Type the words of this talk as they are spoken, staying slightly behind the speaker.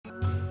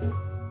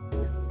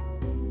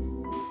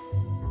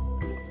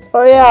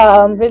Oh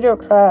yeah, video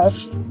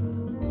crashed.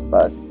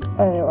 But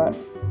anyway.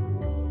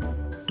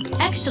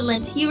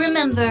 Excellent, you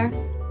remember.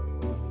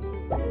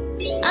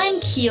 I'm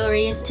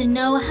curious to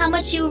know how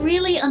much you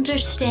really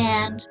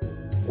understand.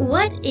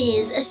 What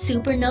is a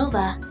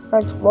supernova?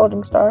 An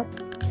exploding star.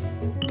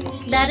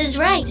 That is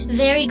right,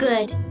 very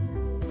good.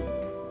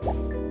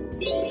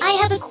 I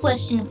have a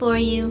question for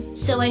you,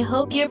 so I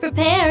hope you're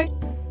prepared.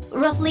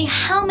 Roughly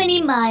how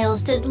many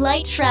miles does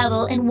light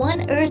travel in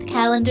one Earth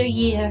calendar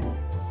year?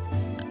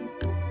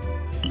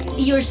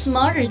 You're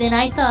smarter than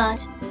I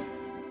thought.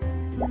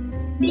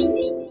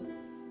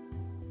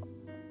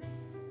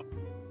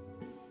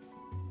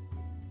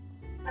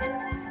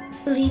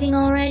 Leaving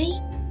already?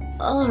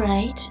 All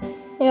right.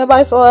 Yeah,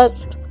 bye,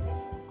 Celeste.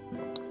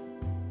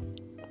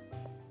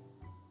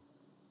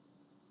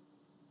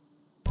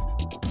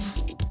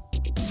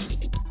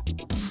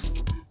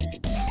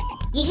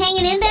 You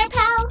hanging in there,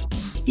 pal?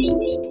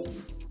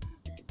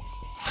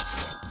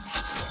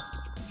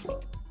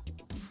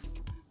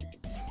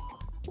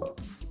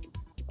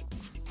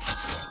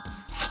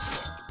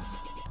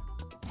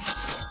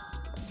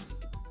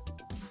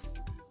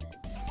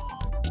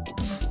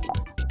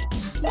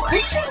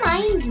 This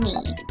reminds me.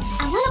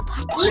 I want to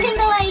even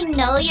though I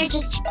know you're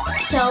just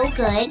so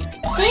good,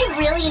 they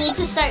really need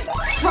to start.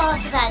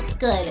 Fuck, that's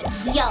good.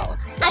 Yo,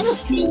 I'm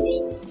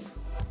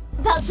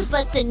about to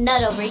bust a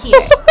nut over here.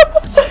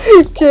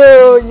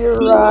 Kill, you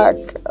rock.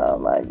 Oh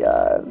my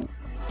god.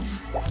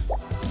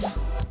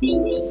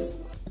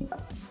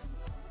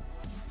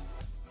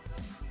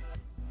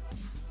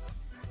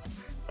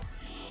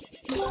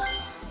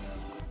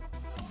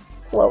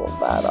 Level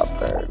that up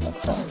there.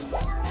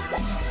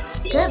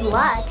 Good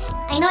luck.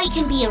 I know you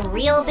can be a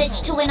real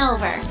bitch to win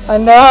over. I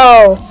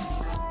know.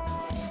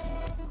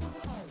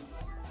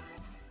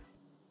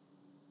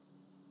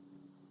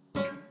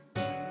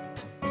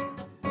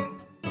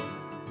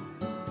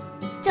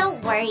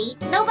 Don't worry,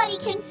 nobody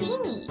can see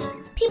me.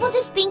 People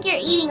just think you're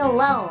eating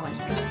alone.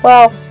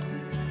 Well,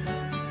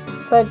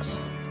 thanks.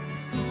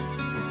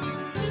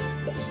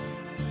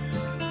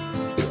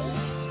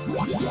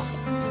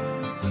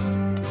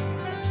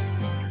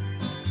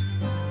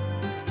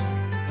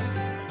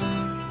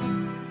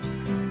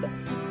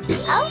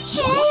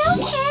 Okay.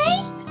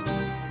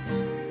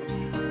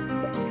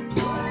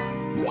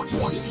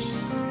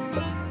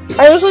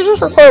 I usually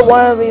just record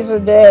one of these a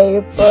day,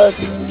 but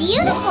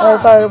Beautiful. I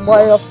decided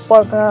why the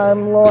fuck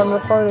I'm low on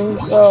recording,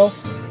 so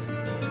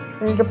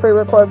I need to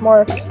pre-record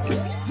more.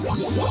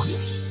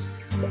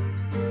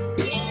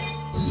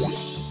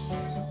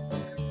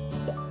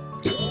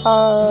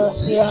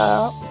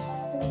 Yeah.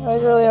 I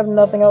really have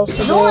nothing else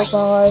to do with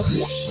my life.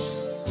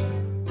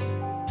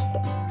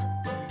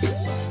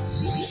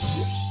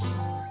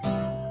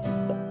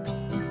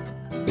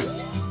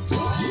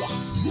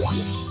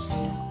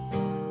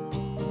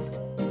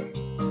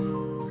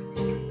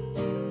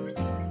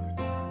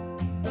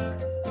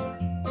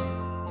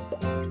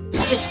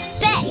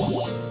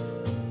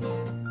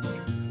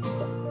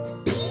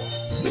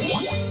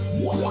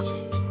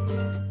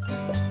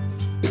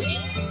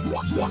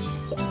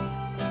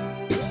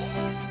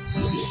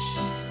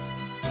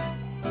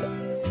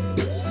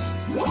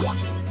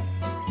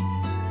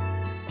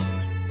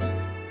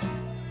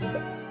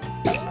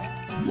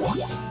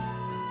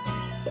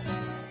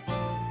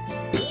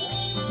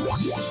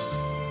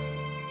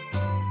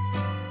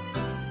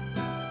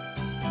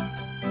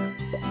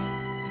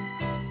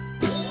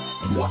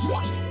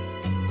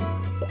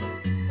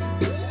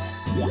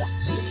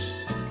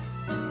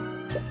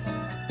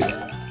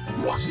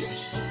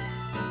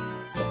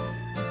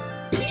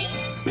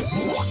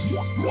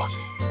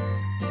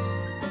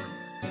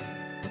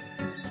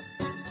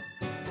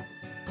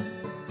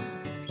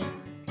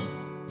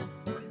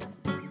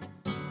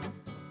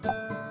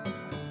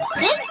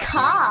 Good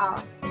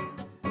call.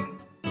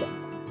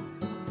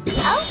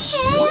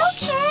 Okay.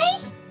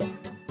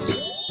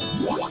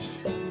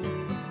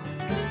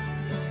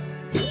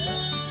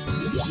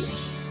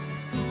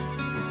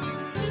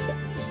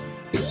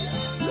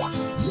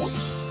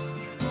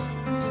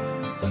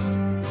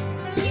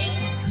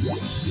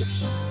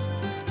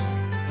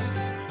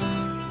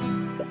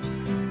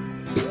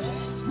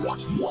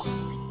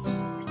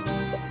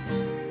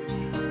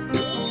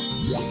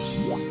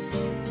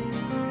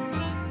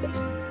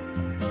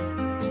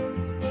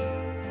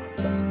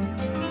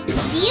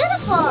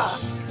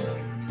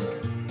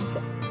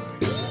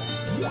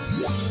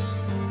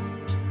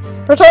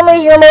 For some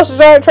reason, your most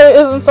desired trait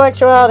isn't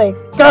sexuality.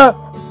 Go!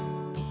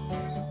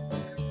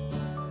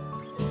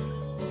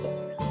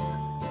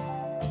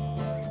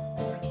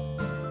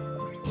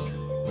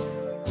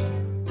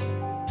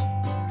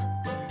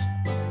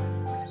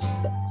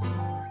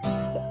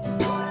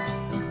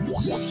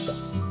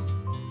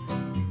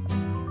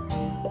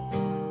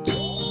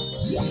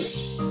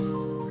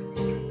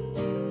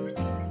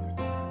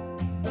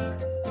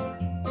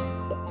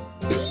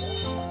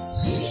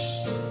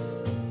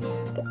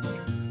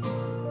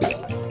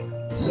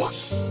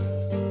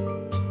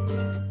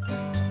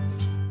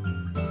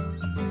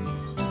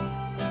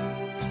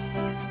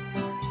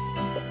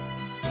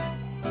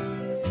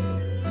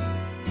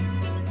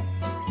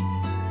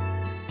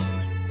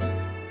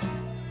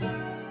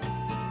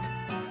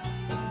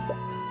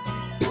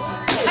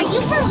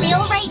 for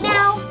real right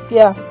now?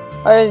 Yeah,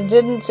 I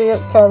didn't see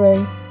it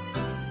coming.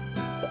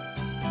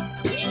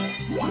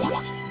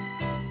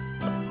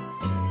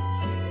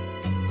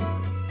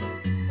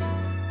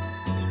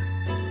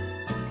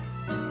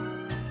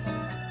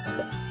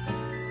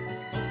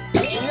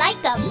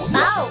 Like a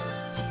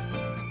mouse.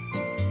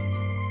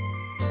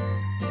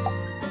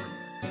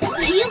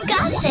 You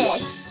got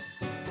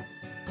this.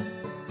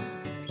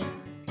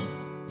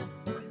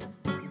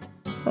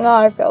 No,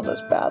 I failed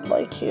this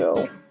badly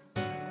too.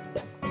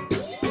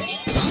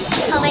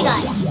 Oh my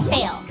god,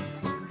 fail.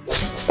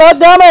 God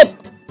damn it!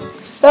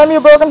 Damn you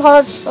broken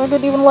hearts! I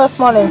get even less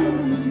money.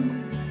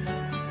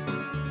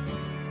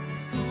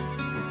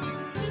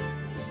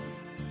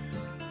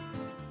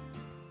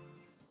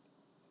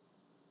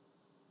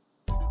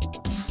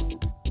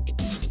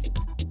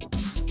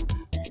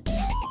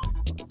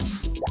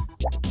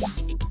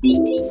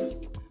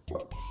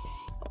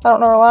 I don't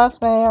know her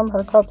last name,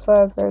 her cup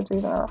size, favorite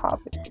season, or her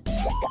hobby.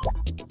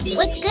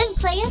 What's good,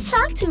 playa?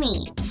 Talk to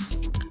me.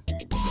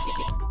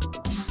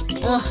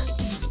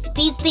 Ugh,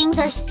 these things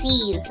are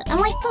C's.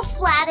 I'm like the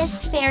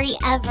flattest fairy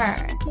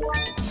ever.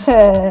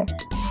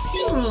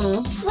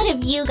 What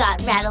have you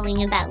got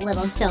rattling in that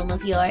little dome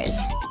of yours?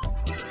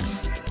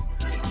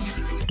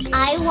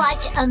 I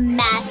watch a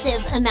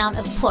massive amount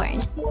of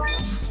porn.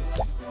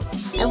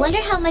 I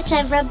wonder how much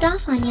I've rubbed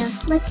off on you.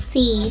 Let's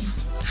see.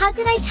 How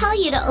did I tell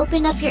you to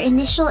open up your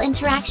initial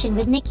interaction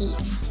with Nikki?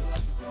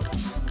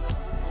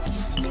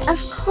 Of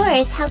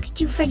course, how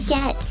could you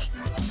forget?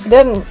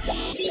 Didn't.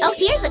 Oh,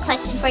 here's a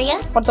question for you.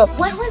 What's up?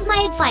 What was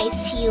my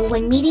advice to you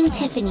when meeting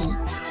Tiffany?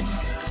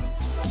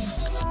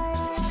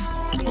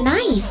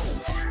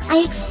 Nice.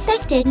 I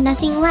expected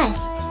nothing less.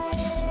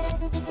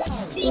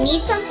 You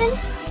need something?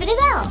 Spit it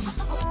out.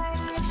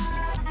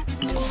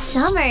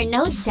 Summer,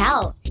 no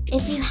doubt.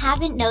 If you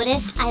haven't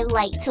noticed, I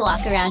like to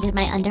walk around in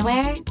my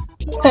underwear.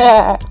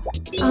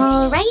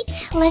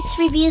 Alright, let's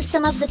review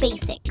some of the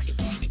basics.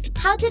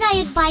 How did I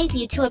advise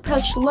you to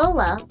approach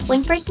Lola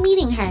when first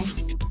meeting her?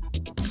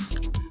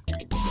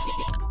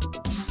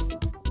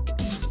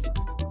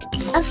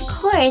 Of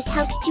course,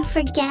 how could you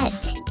forget?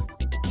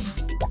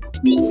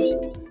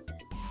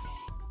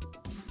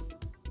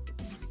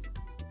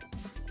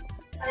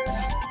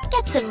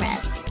 Get some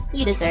rest.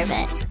 You deserve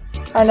it.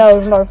 I know,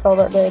 even though I felt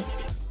that day.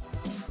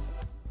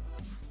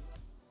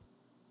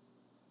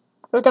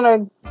 We're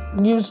gonna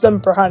use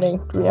them for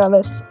hunting, to be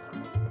honest.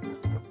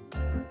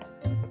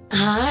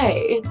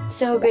 Hi,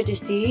 so good to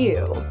see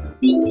you.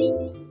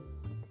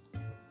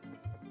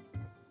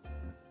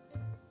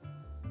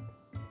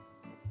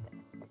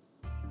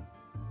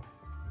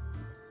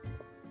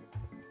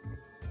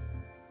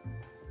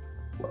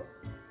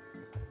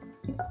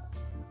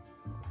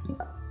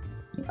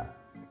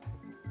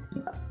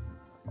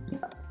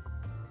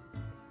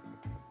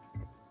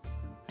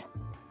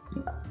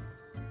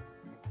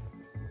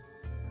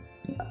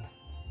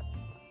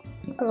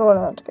 That's what I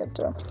want to get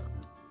to.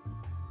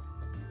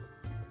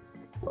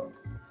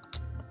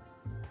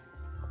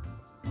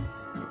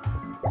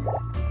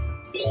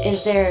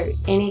 Is there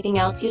anything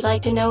else you'd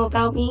like to know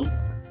about me?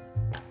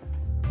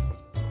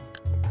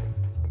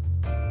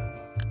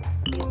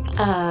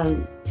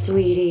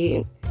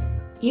 Sweetie,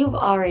 you've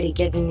already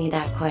given me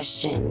that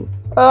question.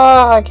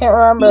 Oh, I can't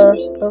remember.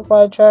 That's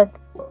why I check.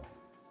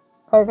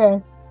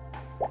 Okay.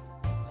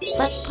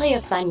 Let's play a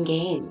fun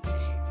game.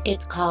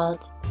 It's called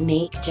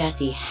Make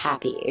Jessie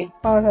Happy.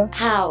 Okay.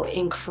 How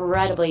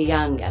incredibly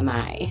young am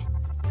I?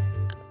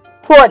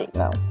 40,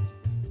 no.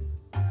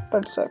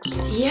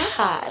 36.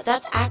 Yeah,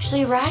 that's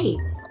actually right.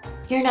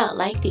 You're not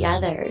like the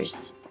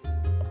others.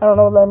 I don't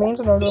know what that means.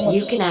 I don't know what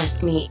You can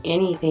ask me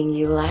anything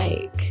you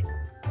like.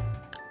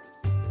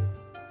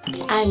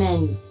 I'm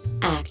an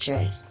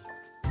actress.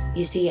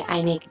 You see,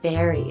 I make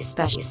very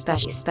special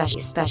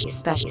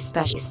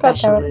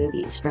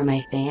movies for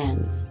my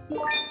fans.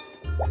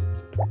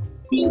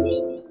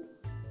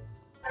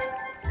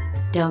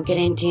 Don't get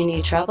into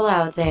any trouble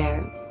out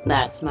there.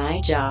 That's my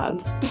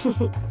job.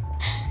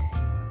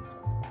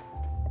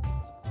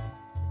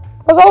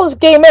 That's all this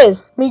game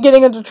is. Me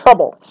getting into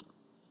trouble.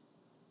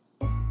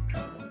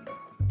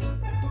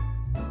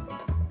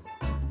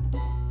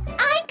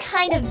 I'm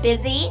kind of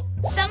busy,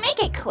 so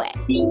make it quick.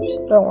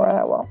 Don't worry,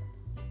 I will.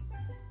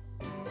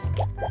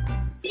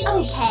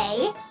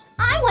 Okay,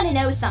 I want to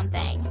know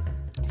something.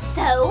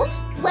 So,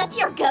 what's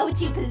your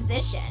go-to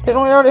position?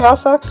 Didn't we already have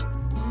sex?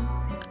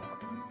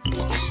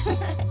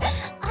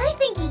 I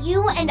think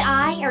you and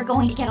I are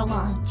going to get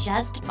along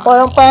just fine. Well, I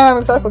don't plan on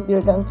having sex with you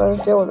again, so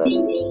just deal with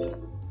it.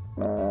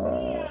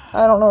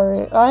 I don't know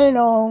her. I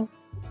know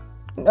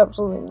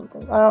absolutely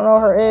nothing. I don't know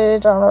her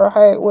age. I don't know her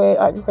height, weight,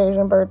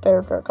 occupation, birthday,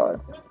 or fair color.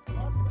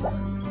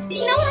 You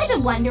know what I've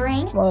been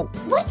wondering?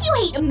 What do you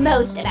hate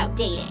most about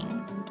dating?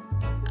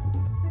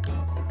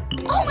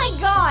 Oh my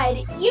god,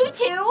 you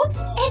two?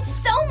 It's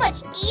so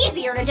much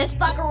easier to just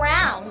fuck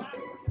around.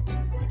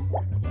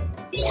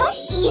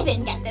 Don't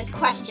even get this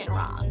question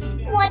wrong.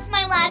 What's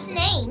my last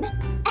name?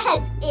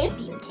 As if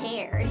you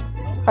cared.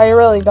 I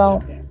really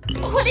don't.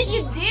 What did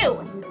you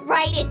do?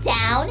 Write it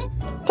down?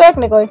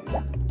 Technically.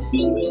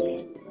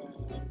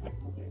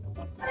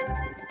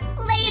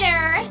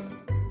 here.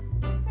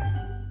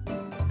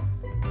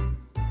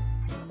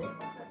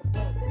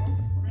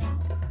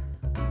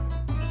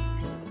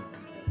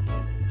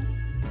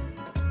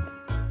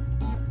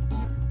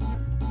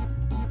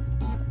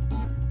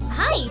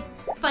 Hi.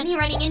 Funny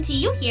running into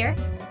you here.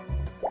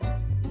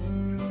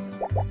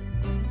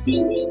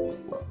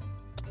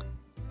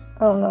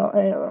 I don't know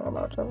anything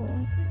about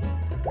Zeline.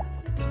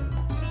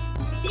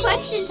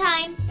 Question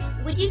time.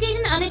 Would you date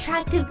an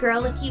unattractive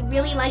girl if you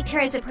really liked her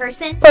as a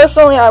person?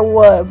 Personally, I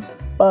would,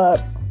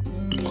 but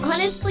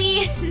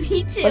Honestly,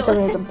 me too. my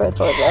cousin's a bitch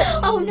like that.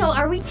 Oh no,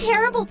 are we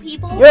terrible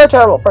people? You're a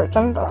terrible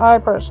person. I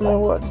personally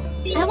would.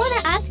 I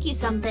want to ask you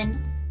something.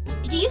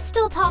 Do you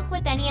still talk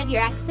with any of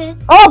your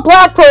exes? I'm a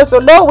black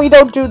person. No, we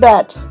don't do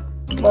that.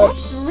 That's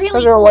But really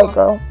because you're a cool. white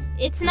girl.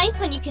 It's nice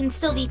when you can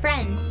still be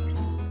friends.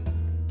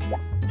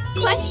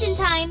 Question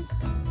time.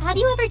 Have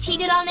you ever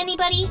cheated on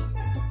anybody?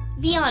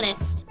 Be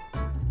honest.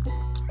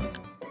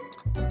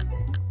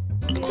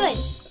 Good.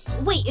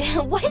 Wait,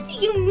 what do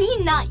you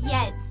mean not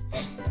yet?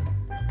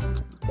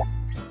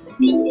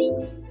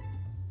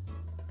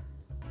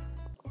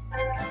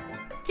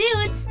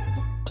 Dudes!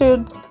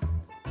 Dudes.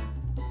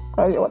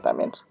 I don't know what that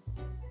means.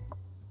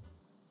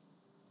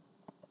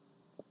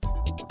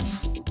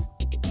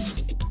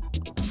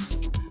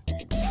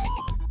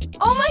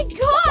 Oh my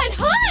god,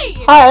 hi!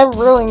 Hi, I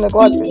really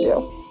neglected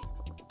you.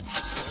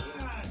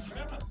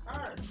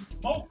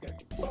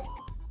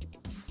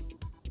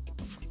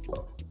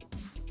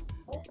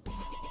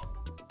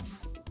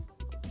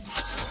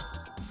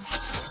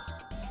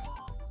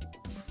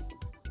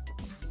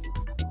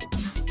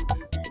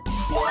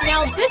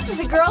 Now this is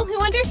a girl who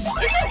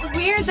understands. Is it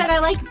weird that I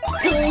like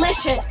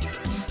delicious?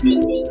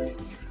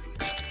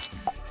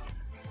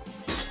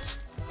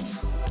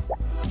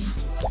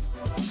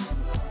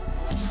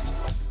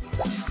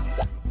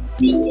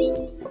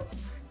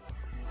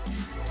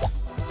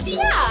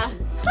 Yeah,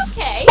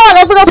 okay. Fuck,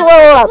 I forgot to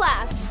level up.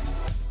 Blast.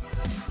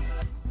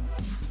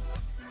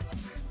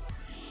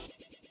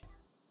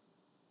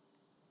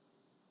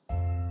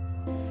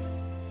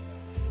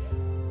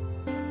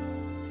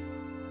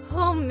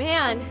 Oh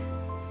man.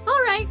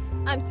 Alright,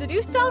 I'm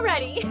seduced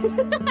already.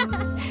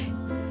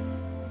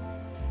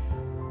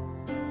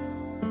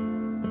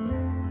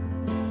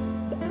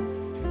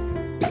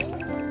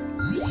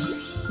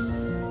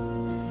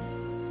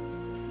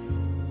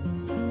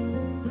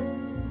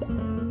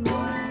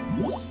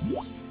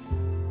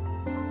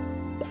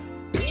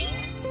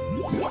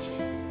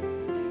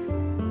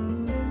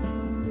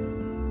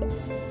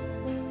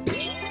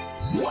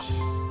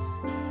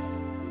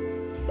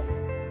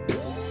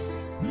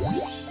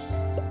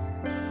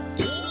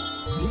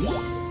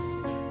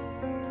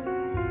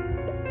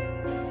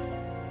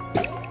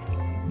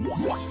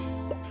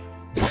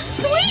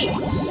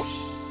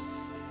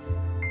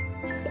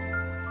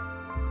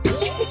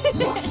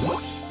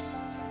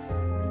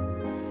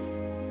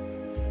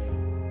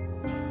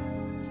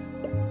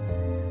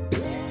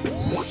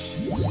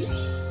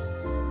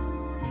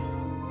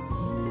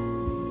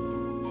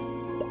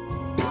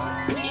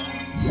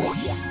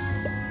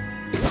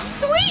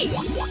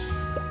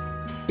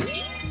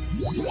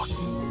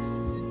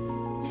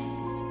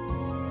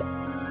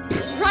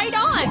 Right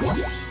on!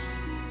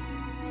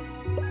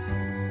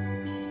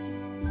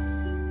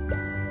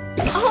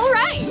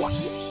 Alright!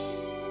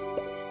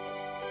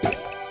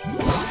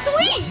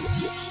 Sweet!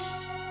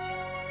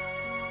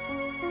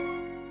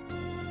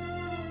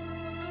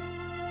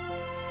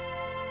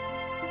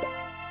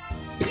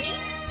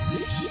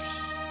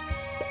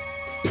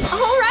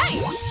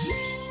 Alright!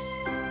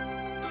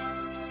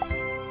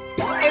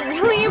 I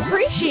really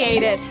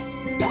appreciate it.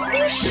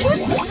 You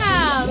should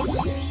have!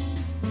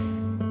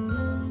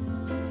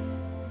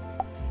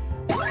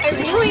 I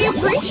really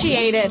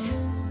appreciate it.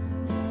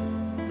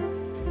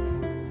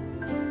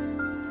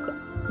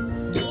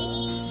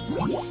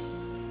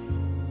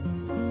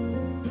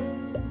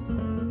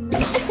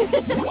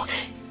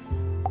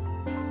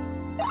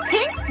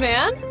 Thanks,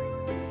 man.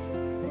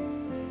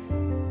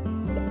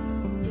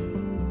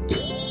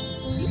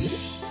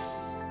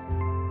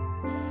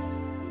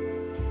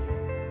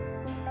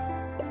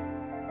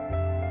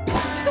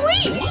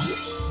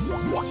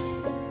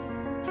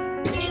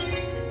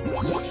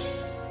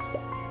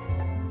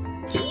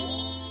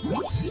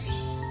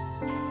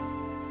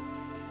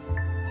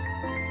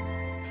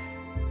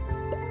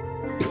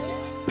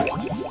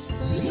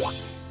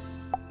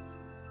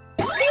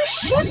 You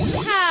should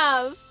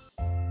have.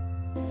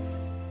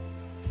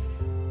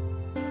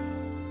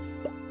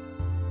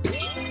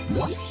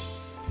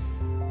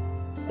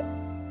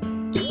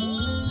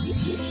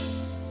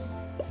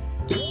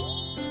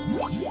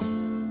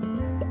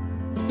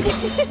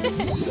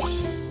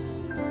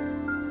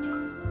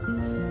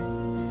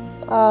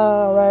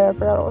 Right, I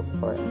forgot what was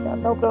for. Yeah,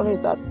 nope, don't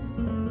need that.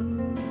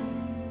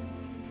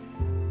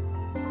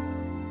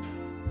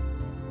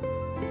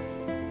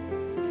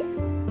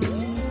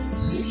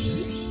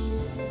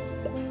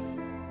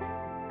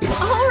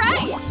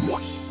 Alright!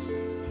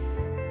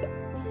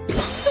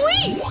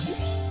 Sweet!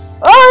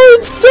 I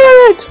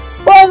did it!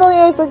 Finally,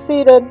 I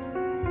succeeded.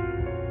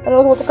 I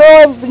knows what to call.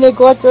 I've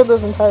neglected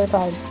this entire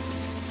time.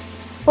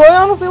 But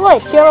I honestly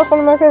like piano's one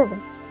of my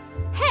favorites.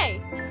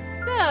 Hey,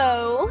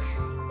 so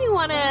you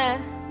wanna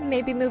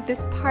maybe move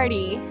this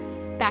party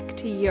back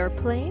to your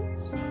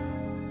place?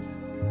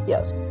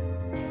 Yes.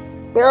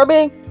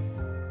 BRB.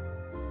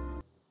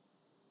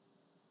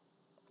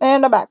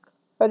 And I'm back.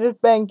 I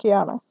just banged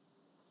Kiana.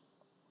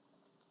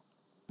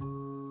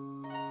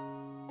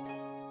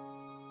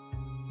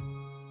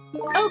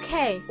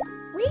 Okay,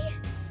 we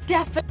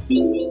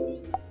definitely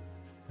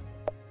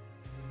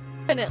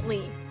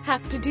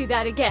have to do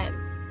that again.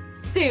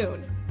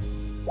 Soon.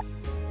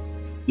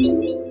 I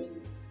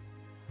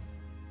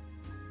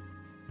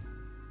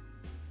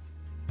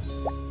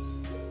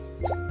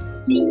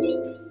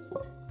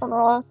don't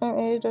know, last name,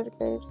 age,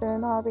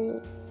 education, hobby.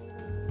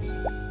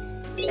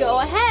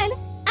 Go ahead,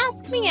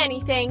 ask me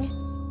anything.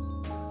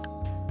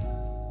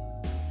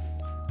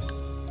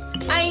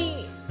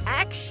 I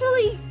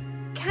actually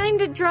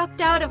kinda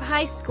dropped out of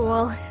high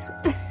school.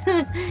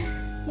 I've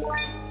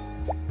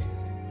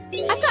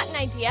got an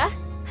idea.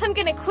 I'm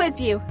gonna quiz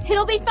you.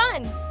 It'll be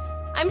fun.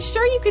 I'm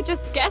sure you could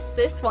just guess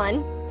this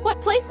one.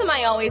 What place am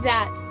I always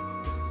at?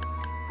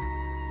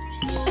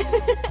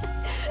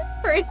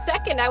 For a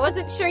second, I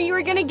wasn't sure you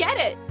were gonna get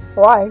it.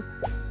 Why?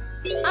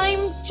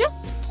 I'm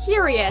just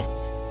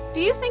curious.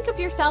 Do you think of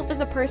yourself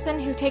as a person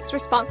who takes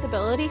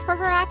responsibility for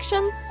her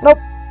actions? Nope.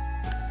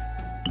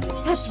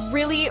 That's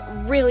really,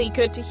 really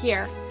good to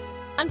hear.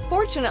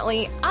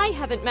 Unfortunately, I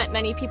haven't met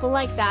many people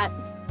like that.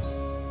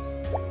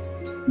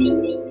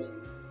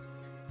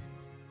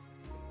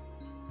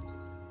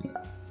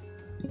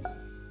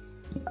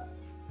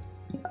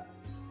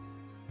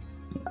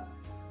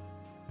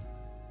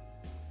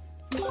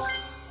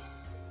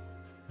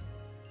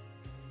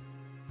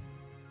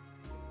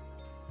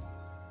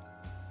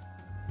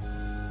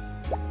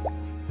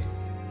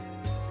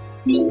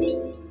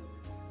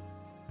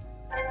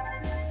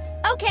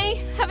 Okay,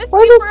 have a Why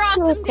super did Stuart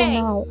awesome come day.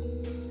 out?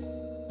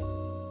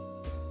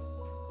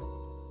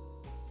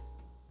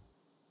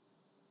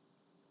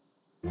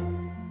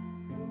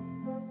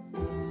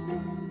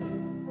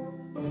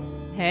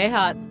 Hey,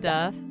 hot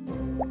stuff.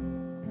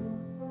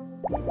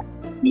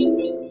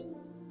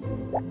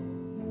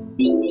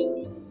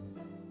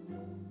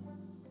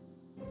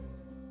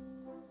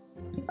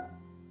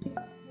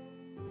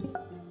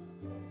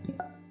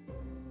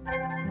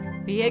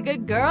 Be a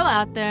good girl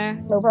out there.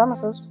 No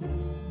promises.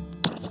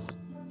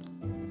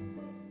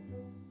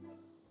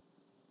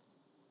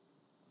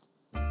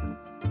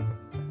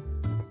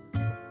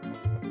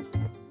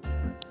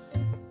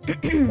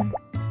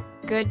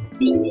 Good.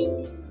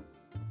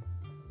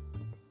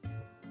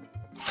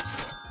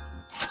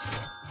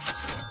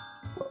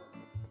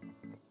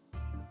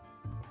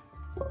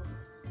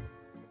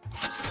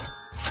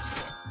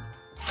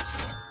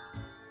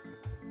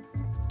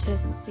 To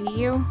see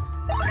you?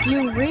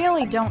 You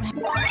really don't.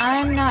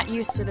 I'm not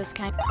used to this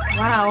kind.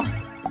 Wow.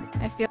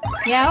 I feel.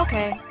 Yeah,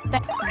 okay.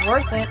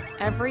 Worth it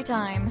every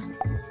time.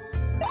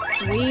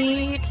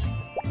 Sweet.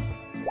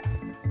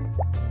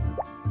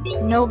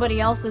 Nobody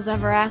else has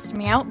ever asked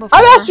me out before.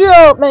 I've asked you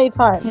out many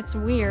times. It's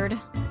weird.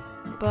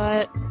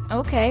 But,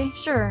 okay,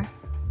 sure.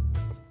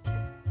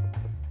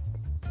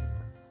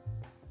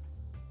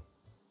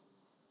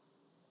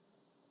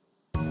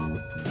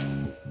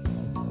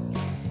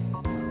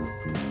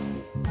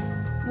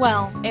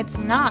 Well, it's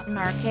not an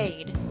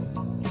arcade.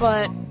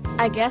 But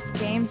I guess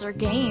games are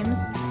games.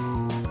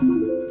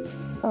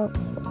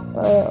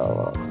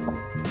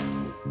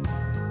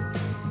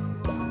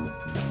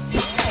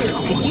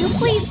 Could you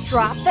please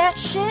drop that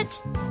shit?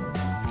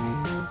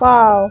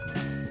 Wow.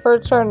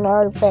 First turn, I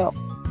already failed.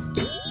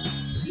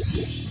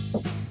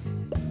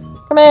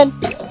 Come in.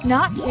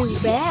 Not too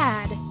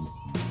bad.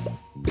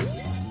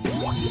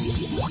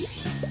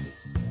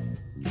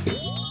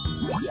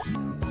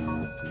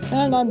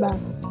 And I'm back.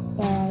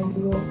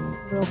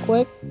 Real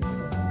quick.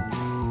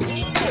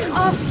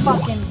 Of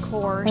fucking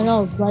course. I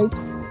know, right?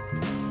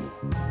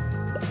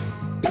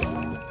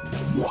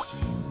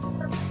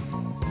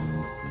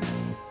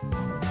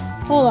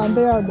 Hold on,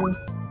 BRB.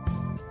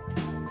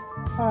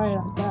 Alright,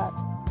 I'm back.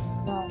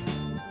 No.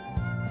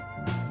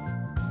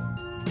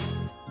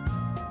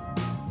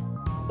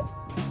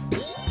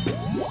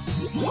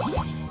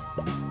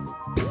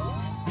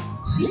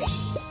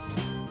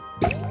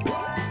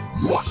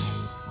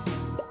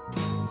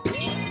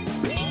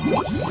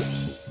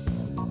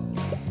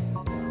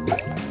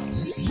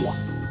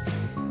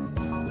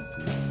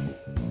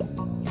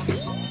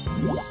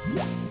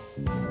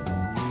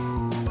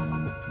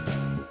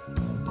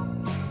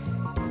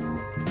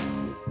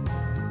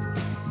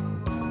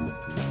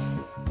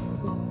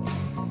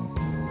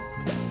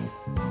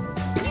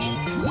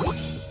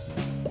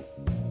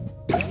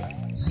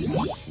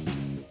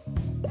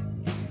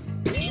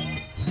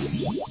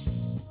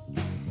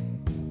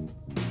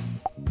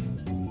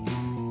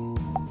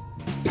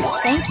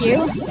 Thank you.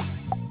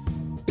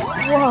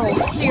 Whoa,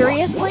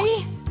 seriously?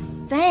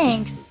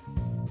 Thanks.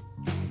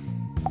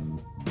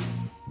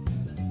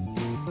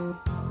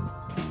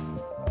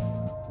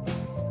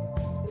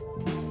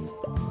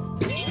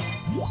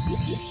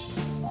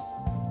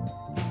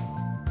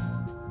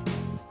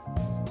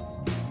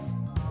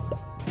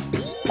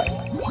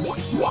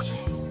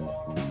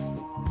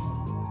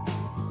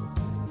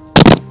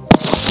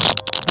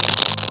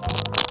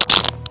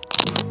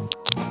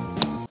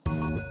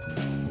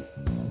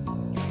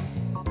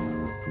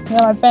 Yeah,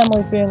 my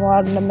family's being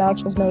loud and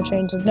obnoxious, no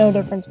changes, no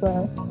difference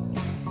there.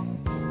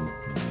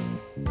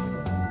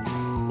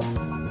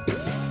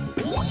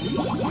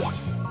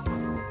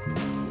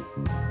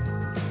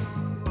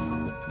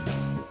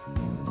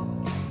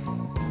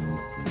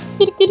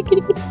 Kitty, kitty,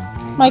 kitty, kitty.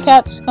 My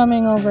cat's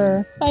coming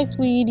over. Hi,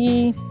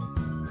 sweetie.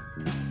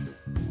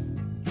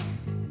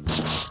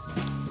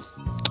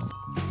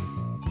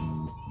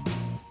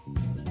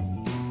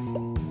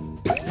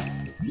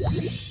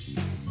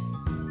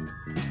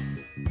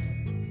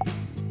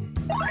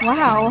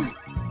 Wow.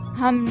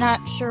 I'm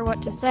not sure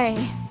what to say.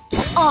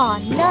 Aw,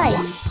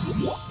 nice!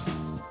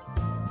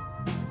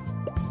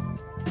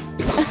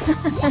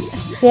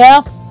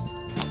 Yeah?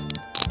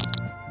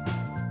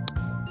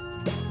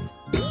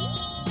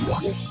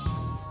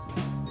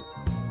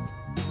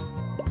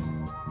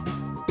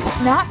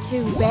 Not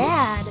too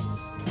bad.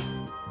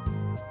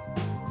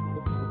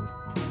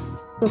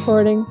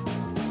 Recording.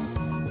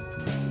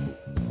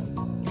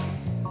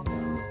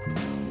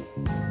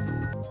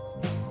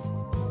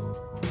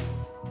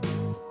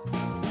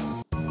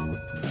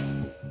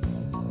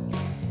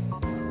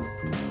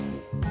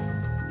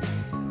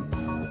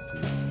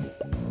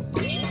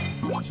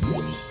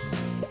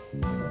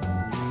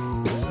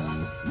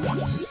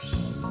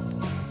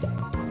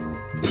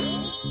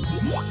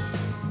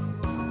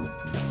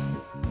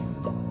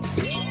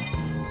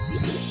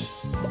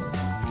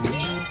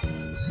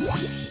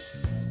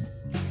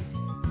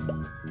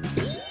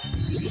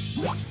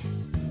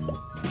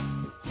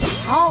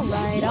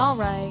 Alright,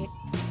 alright.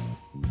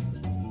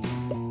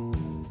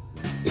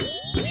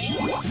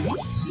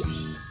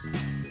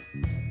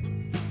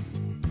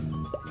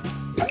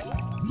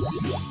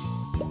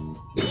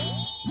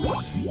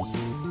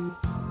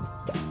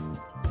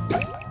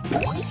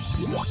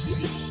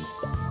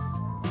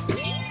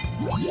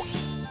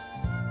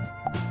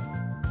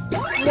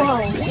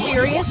 Whoa,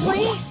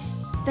 seriously?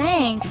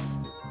 Thanks.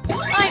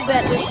 I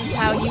bet this is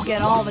how you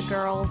get all the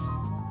girls.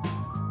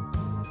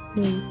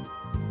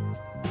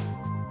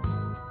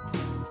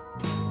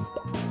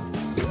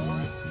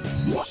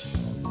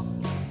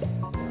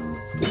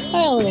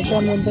 Hi, little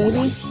gremlin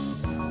baby.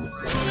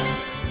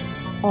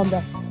 All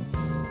done.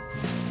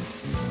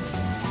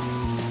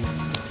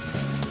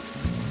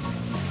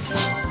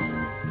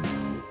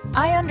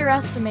 I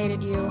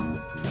underestimated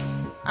you.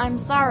 I'm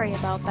sorry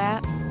about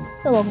that.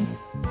 You're welcome.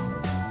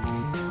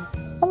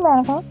 I'm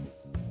Veronica.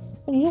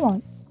 What do you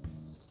want?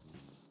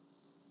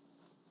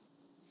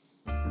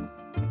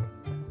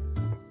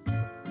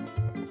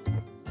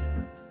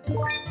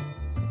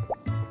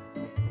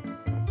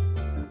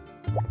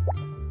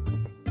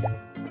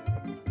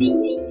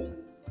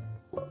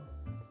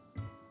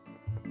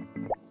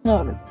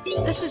 No.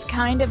 This is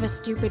kind of a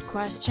stupid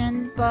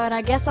question, but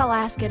I guess I'll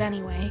ask it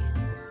anyway.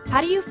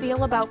 How do you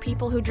feel about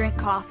people who drink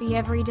coffee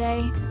every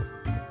day?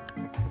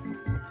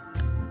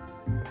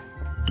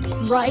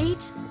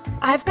 Right?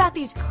 I've got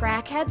these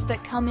crackheads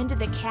that come into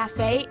the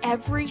cafe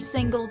every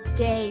single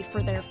day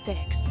for their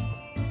fix.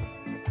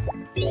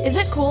 Is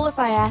it cool if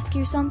I ask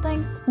you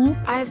something?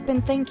 I've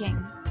been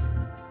thinking.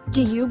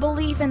 Do you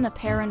believe in the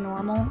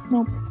paranormal?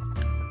 Nope.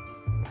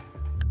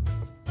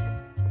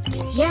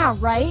 Yeah,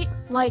 right?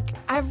 Like,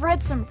 I've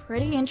read some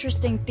pretty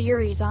interesting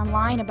theories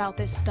online about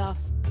this stuff.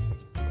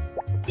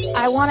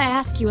 I want to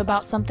ask you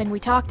about something we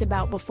talked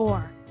about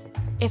before.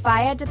 If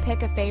I had to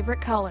pick a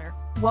favorite color,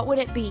 what would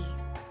it be?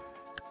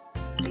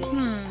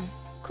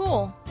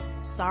 Cool.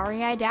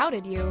 Sorry I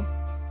doubted you.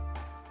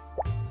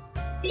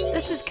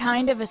 This is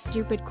kind of a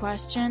stupid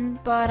question,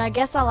 but I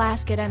guess I'll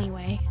ask it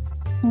anyway.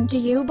 Do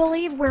you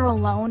believe we're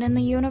alone in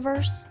the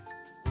universe?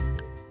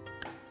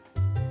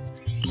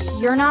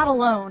 You're not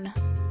alone.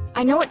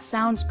 I know it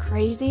sounds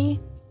crazy,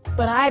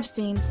 but I've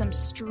seen some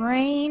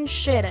strange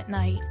shit at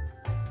night.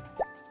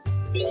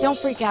 Don't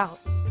freak out,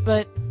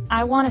 but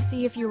I want to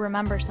see if you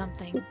remember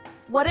something.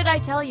 What did I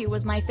tell you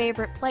was my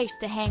favorite place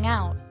to hang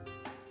out?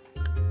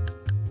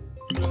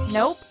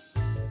 Nope.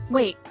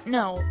 Wait,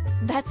 no,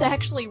 that's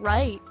actually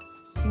right.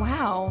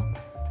 Wow.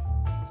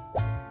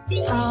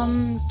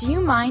 Do you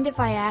mind if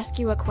I ask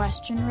you a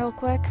question real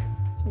quick?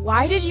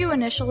 Why did you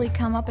initially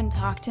come up and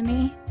talk to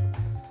me?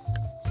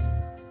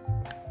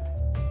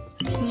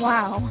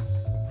 Wow.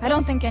 I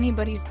don't think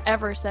anybody's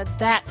ever said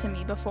that to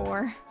me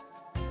before.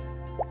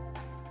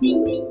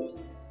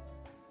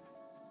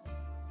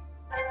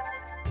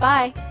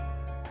 Bye.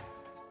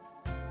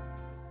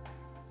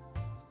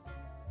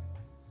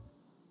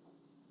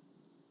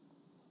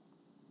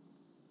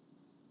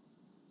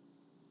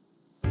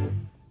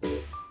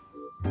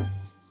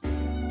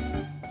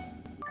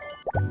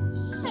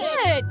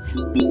 Shit!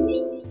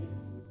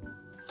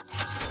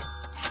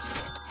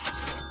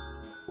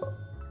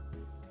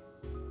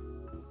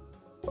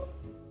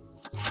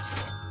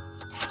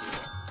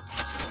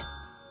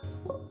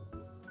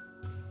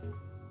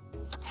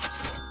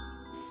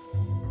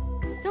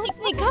 Don't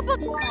sneak up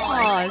on—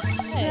 Aw,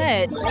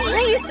 shit.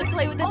 I used to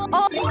play with this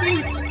all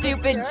you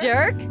stupid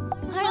jerk.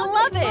 I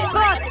love it.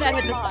 Fuck, that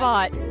hit the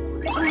spot.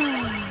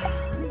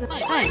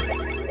 Thanks.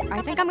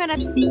 I think I'm gonna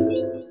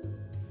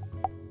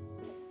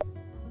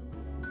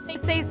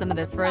save some of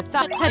this for a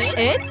sec. That's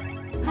it?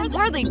 I'm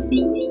hardly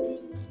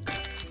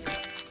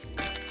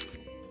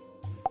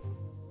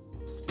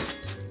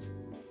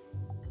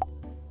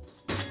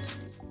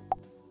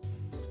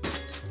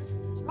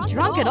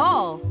drunk at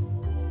all.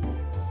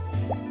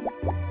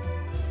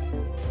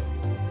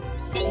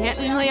 Can't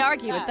really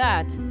argue with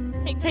that.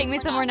 Take me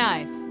somewhere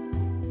nice.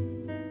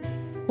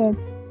 Good.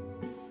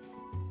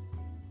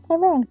 Hey,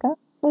 Veronica,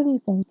 what do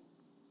you think?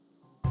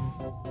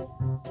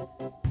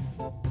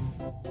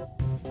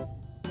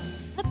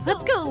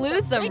 Let's go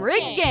lose some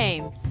rigged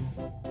games.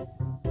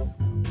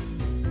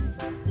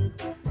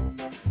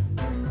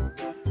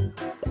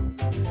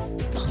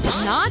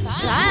 Not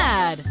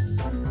bad.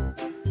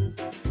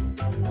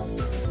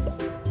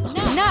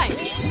 Nice.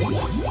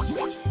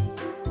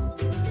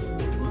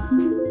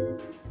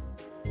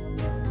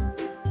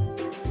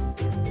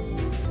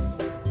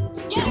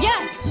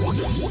 Yes.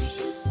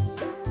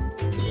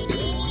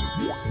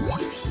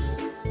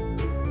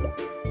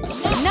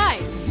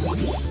 Nice.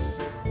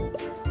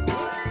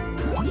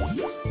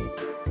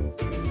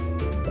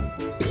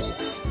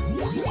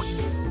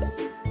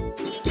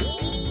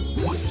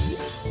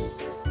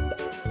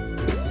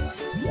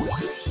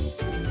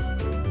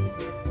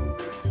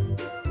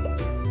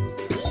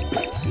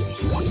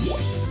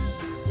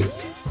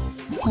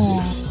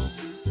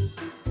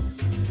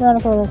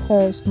 Veronica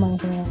repairs my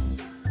hair.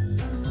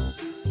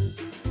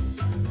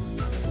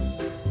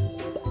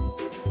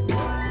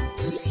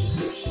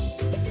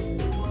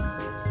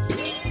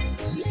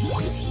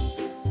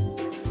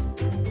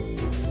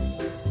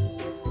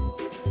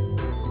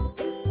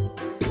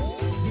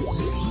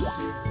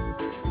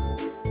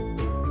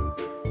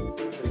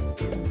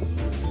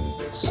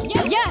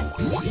 Yes.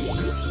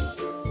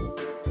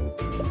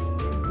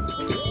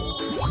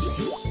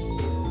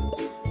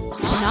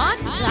 Not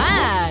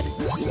bad.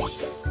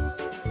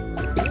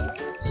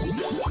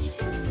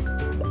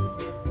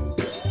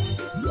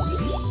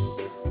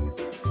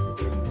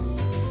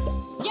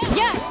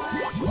 Yes.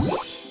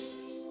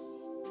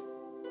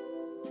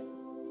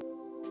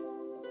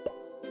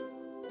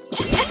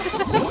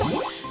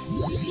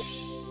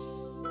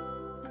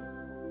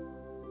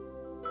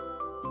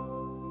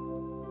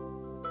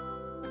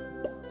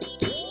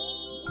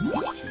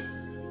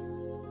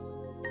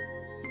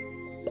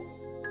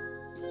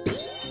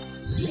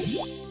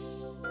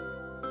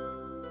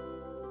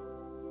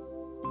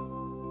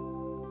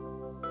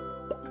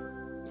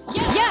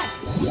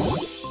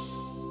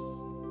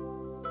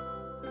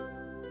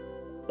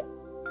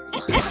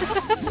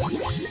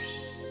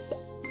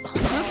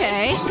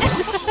 Okay.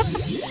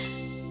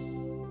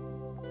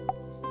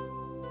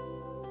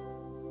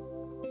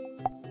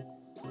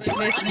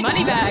 Miss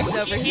Moneybags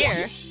over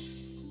here.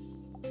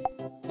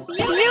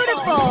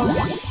 Beautiful!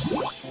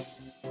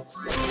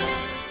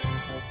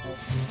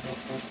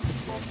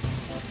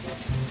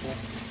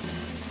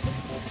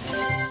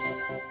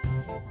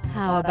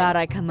 How about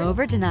I come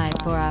over tonight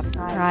for a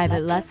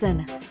private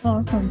lesson?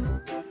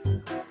 Awesome.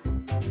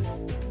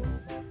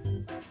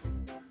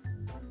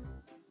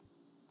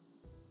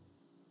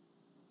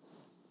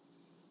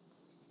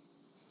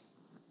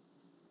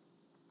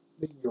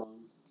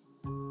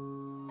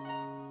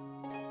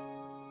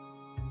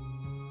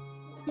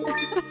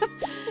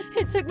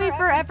 It took me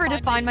forever to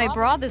find my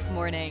bra this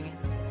morning.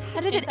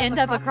 How did it end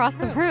up across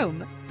the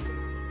room?